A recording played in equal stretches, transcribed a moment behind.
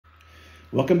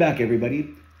Welcome back,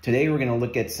 everybody. Today we're going to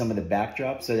look at some of the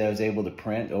backdrops that I was able to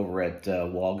print over at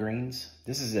Walgreens.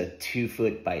 This is a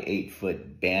 2-foot by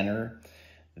 8-foot banner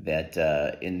that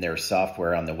in their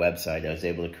software on the website, I was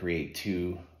able to create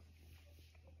two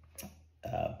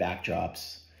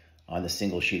backdrops on the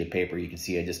single sheet of paper. You can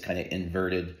see I just kind of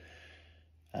inverted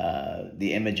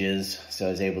the images, so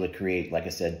I was able to create, like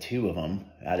I said, two of them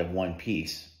out of one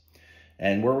piece.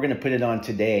 And where we're going to put it on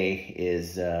today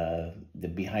is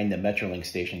behind the Metrolink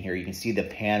station here. You can see the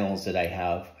panels that I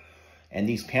have. And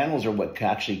these panels are what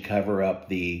actually cover up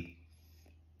the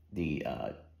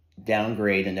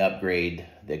downgrade and upgrade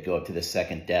that go up to the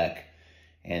second deck.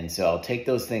 And so I'll take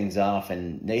those things off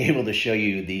and they're able to show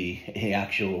you the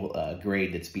actual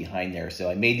grade that's behind there.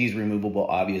 So I made these removable,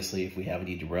 obviously, if we have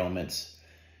any derailments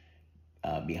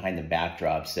behind the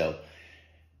backdrop. So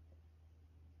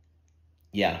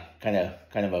yeah, kind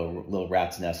of a little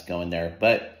rat's nest going there,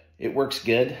 but it works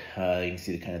good. You can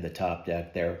see the top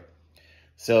deck there.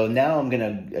 So now I'm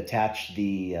going to attach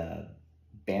the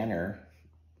banner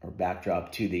or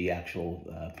backdrop to the actual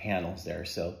panels there.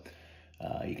 So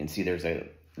you can see there's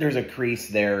a crease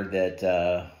there that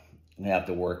I have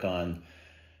to work on,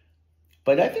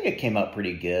 but I think it came out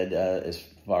pretty good as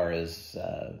far as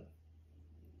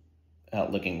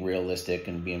looking realistic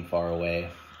and being far away.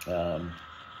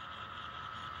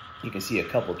 You can see a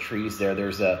couple trees there.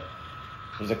 There's a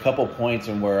couple points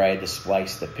in where I had to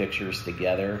splice the pictures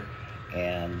together,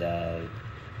 and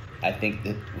I think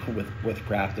that with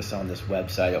practice on this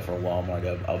website for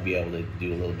Walmart, I'll be able to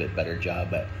do a little bit better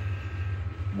job. But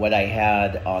what I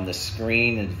had on the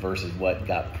screen versus what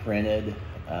got printed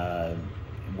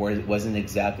wasn't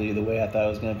exactly the way I thought it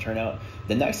was going to turn out.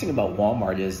 The nice thing about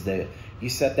Walmart is that you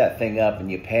set that thing up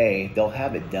and you pay, they'll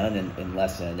have it done in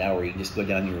less than an hour. You can just go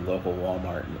down to your local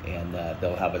Walmart and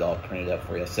they'll have it all printed up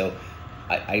for you. So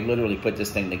I literally put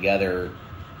this thing together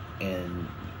in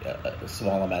a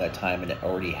small amount of time and it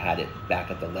already had it back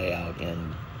at the layout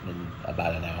in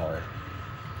about an hour.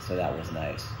 So that was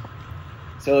nice.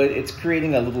 So it's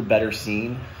creating a little better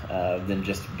scene than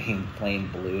just being plain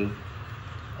blue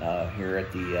here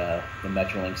at the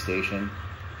Metrolink station.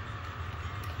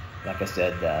 Like I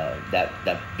said,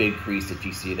 that big crease that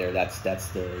you see there, that's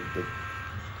the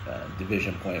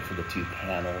division point for the two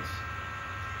panels.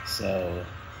 So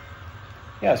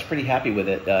yeah, I was pretty happy with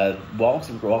it.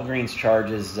 Walgreens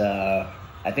charges,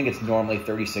 I think it's normally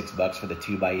 $36 for the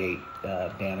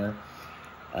 2x8 banner,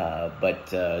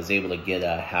 but I was able to get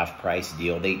a half price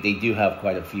deal. They do have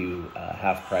quite a few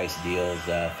half price deals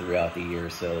throughout the year,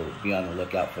 so be on the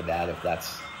lookout for that if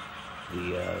that's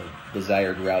the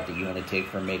desired route that you want to take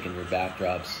for making your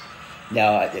backdrops.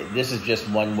 Now, this is just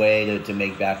one way to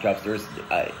make backdrops.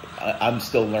 I'm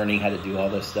still learning how to do all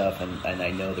this stuff, and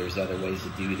I know there's other ways to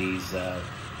do these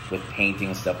with painting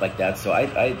and stuff like that. So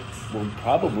I will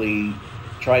probably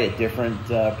try a different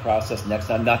process next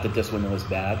time. Not that this one was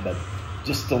bad, but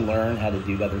just to learn how to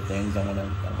do other things. I want to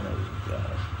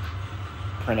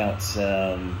print out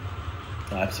some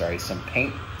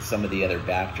paint some of the other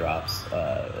backdrops,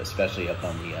 especially up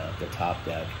on the top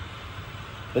deck.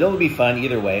 But it'll be fun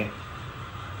either way.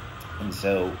 And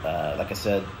so, like I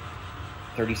said,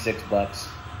 $36,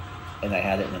 and I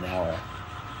had it in an hour.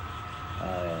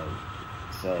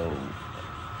 So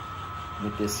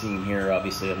with this scene here,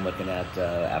 obviously I'm looking at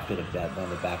after when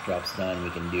the backdrop's done,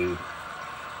 we can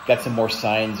got some more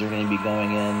signs that are going to be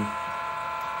going in,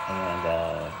 and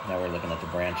now we're looking at the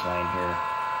branch line here.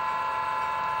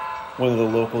 One of the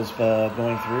locals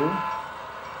going through.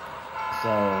 So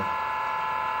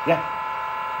yeah,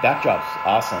 backdrops,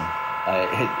 awesome.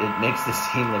 It makes the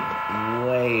scene look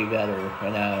way better,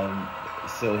 and I'm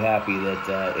so happy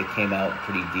that it came out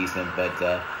pretty decent. But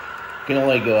can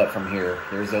only go up from here.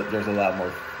 There's a lot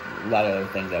of other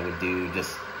things I would do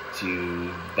just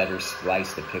to better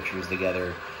splice the pictures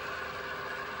together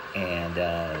and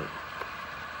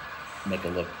make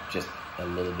it look just a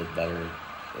little bit better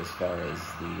as far as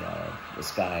the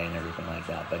sky and everything like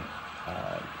that. But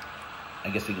I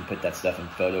guess we can put that stuff in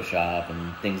Photoshop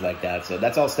and things like that. So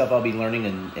that's all stuff I'll be learning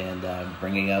and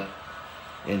bringing up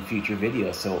in future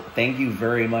videos. So thank you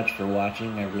very much for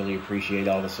watching. I really appreciate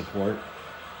all the support.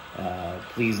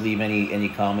 Please leave any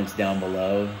comments down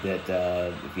below that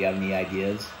if you have any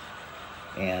ideas,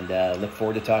 and look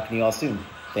forward to talking to you all soon.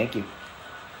 Thank you.